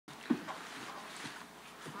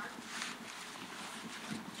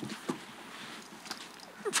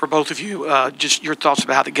for both of you, just your thoughts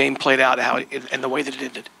about how the game played out, and the way that it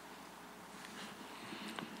ended.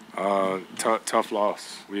 Tough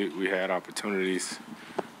loss. We had opportunities.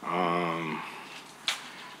 Let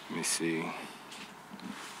me see.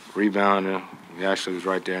 Rebounding. We actually was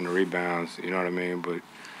right there in the rebounds. You know what I mean? But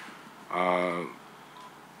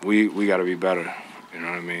we got to be better. You know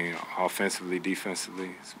what I mean? Offensively,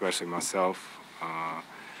 defensively, especially myself.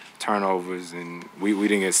 Turnovers, and we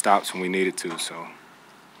didn't get stops when we needed to. So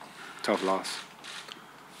tough loss.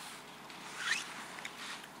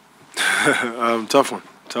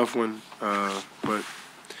 Tough one, but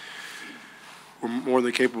we're more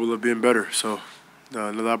than capable of being better. So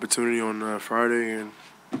another opportunity on Friday, and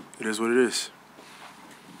it is what it is.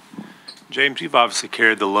 James, you've obviously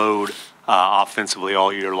carried the load offensively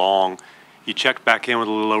all year long. You checked back in with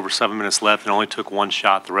a little over 7 minutes left and only took one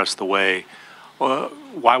shot the rest of the way.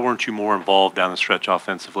 Why weren't you more involved down the stretch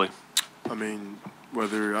offensively? I mean, I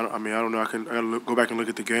don't know. I gotta go back and look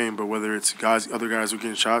at the game, but whether it's other guys who are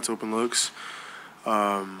getting shots, open looks,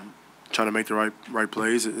 trying to make the right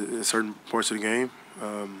plays at certain points of the game,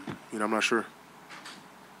 I'm not sure.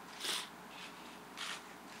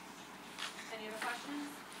 Any other questions?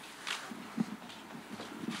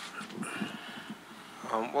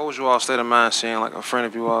 What was your all state of mind seeing like a friend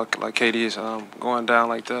of you all, like KD's, going down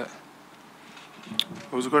like that?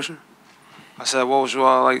 What was the question? I said, what was your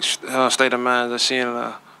all like state of mind just seeing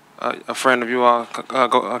a friend of you all,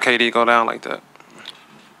 KD, go down like that?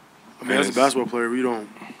 I mean, as a basketball player, we don't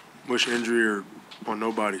wish injury on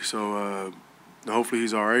nobody. So hopefully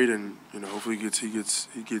he's all right, and hopefully he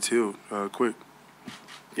gets healed quick.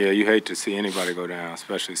 Yeah, you hate to see anybody go down,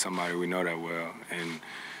 especially somebody we know that well. And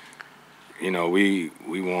we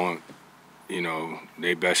want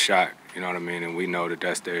their best shot. You know what I mean? And we know that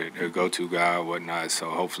that's their go-to guy or whatnot. So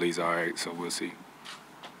hopefully he's all right. So we'll see.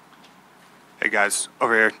 Hey guys,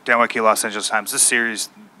 over here, Dan Wicke, Los Angeles Times. This series,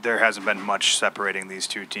 there hasn't been much separating these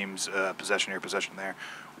two teams, possession here, possession there.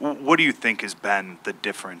 What do you think has been the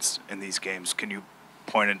difference in these games? Can you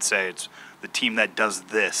point and say it's the team that does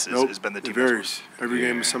this has been the team? It varies. Every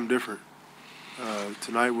game is something different.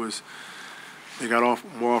 Tonight was they got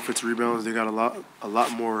more offensive rebounds. They got a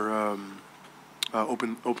lot more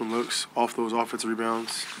open looks off those offensive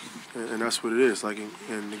rebounds, and that's what it is. Like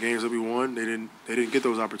in the games that we won, they didn't get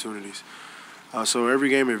those opportunities. So every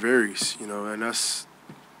game it varies, and that's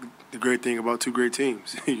the great thing about two great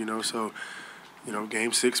teams, So,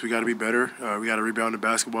 Game 6 we got to be better. We got to rebound the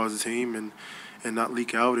basketball as a team and not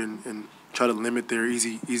leak out and try to limit their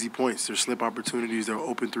easy points, their slip opportunities, their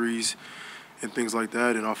open threes, and things like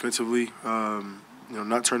that. And offensively,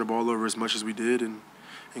 not turn the ball over as much as we did and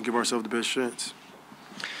give ourselves the best chance.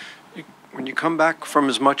 When you come back from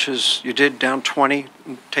as much as you did, down 20,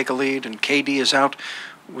 and take a lead, and KD is out,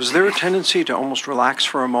 was there a tendency to almost relax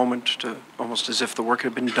for a moment, to almost as if the work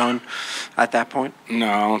had been done at that point? No,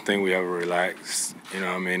 I don't think we ever relaxed.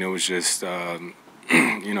 It was just, a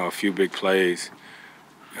few big plays.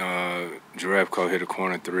 Jerebko hit a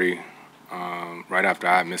corner three right after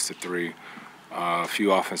I missed a three. A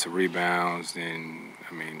few offensive rebounds, and,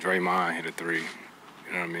 Draymond hit a three.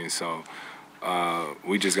 You know what I mean? So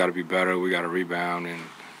we just got to be better. We got to rebound and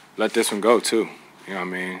let this one go, too. You know what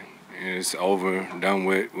I mean? It's over, done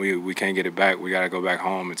with. We can't get it back. We got to go back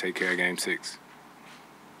home and take care of Game 6.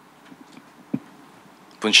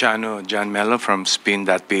 Ponciano, John Mello from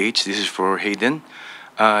Spin.ph. This is for Hayden.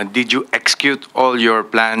 Did you execute all your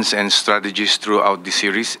plans and strategies throughout the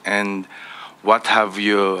series? And what have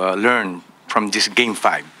you learned from this Game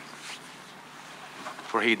 5?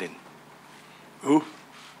 For Hayden. Who?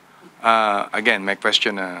 Again, my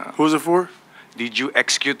question. Who's it for? Did you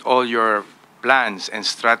execute all your plans and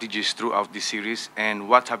strategies throughout the series? And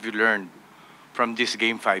what have you learned from this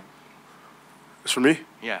Game 5? It's for me?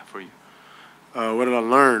 Yeah, for you. What did I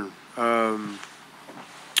learn?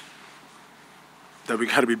 That we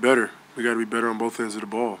got to be better. We got to be better on both ends of the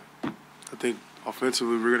ball. I think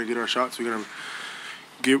offensively we're going to get our shots. We're going to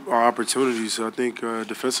get our opportunities. So I think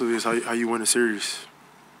defensively is how you win a series.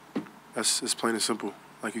 It's plain and simple.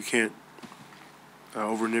 Like you can't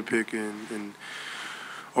over nitpick and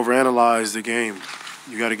overanalyze the game.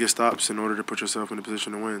 You got to get stops in order to put yourself in a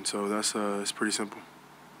position to win. So that's it's pretty simple.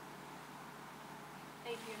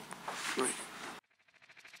 Thank you. Right.